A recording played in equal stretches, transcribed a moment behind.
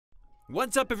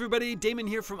What's up everybody, Damon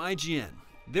here from IGN.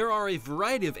 There are a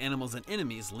variety of animals and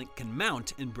enemies Link can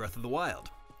mount in Breath of the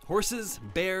Wild. Horses,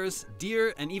 bears,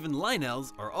 deer, and even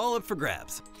Lynels are all up for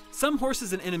grabs. Some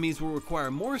horses and enemies will require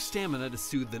more stamina to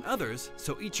soothe than others,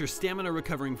 so eat your stamina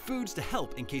recovering foods to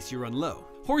help in case you run low.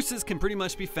 Horses can pretty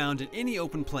much be found in any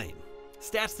open plain.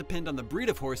 Stats depend on the breed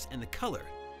of horse and the color.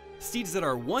 Steeds that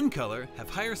are one color have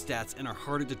higher stats and are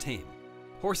harder to tame.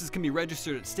 Horses can be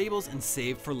registered at stables and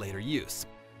saved for later use.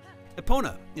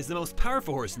 Epona is the most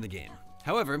powerful horse in the game.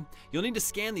 However, you'll need to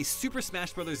scan the Super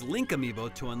Smash Bros. Link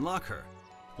amiibo to unlock her.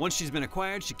 Once she's been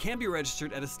acquired, she can be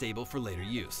registered at a stable for later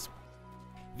use.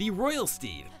 The Royal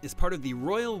Steed is part of the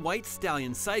Royal White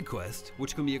Stallion side quest,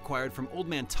 which can be acquired from Old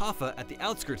Man Toffa at the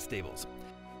Outskirts stables.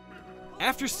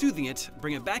 After soothing it,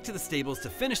 bring it back to the stables to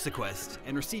finish the quest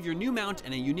and receive your new mount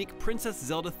and a unique Princess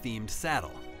Zelda themed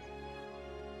saddle.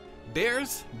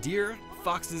 Bears, deer,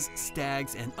 foxes,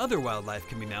 stags, and other wildlife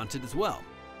can be mounted as well.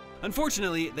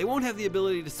 Unfortunately, they won't have the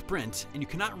ability to sprint, and you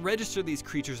cannot register these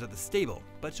creatures at the stable,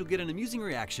 but you'll get an amusing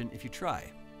reaction if you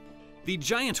try. The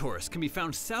giant horse can be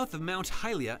found south of Mount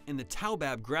Hylia in the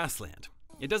Taubab grassland.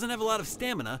 It doesn't have a lot of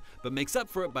stamina, but makes up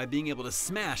for it by being able to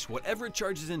smash whatever it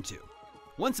charges into.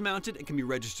 Once mounted, it can be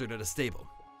registered at a stable.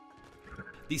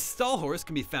 The stall horse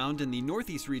can be found in the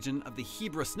northeast region of the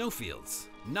Hebra snowfields.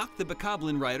 Knock the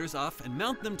Bokoblin riders off and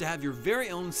mount them to have your very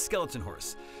own skeleton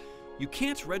horse. You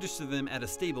can't register them at a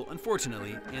stable,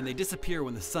 unfortunately, and they disappear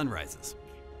when the sun rises.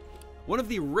 One of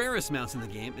the rarest mounts in the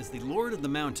game is the Lord of the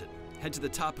Mountain. Head to the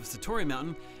top of Satori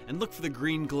Mountain and look for the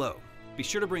green glow. Be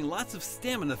sure to bring lots of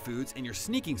stamina foods and your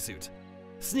sneaking suit.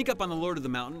 Sneak up on the Lord of the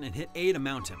Mountain and hit A to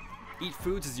mount him. Eat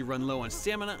foods as you run low on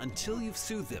stamina until you've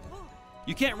soothed him.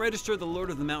 You can't register the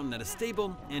Lord of the Mountain at a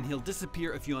stable, and he'll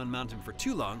disappear if you unmount him for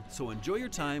too long, so enjoy your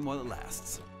time while it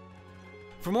lasts.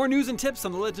 For more news and tips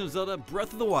on The Legend of Zelda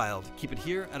Breath of the Wild, keep it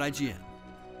here at IGN.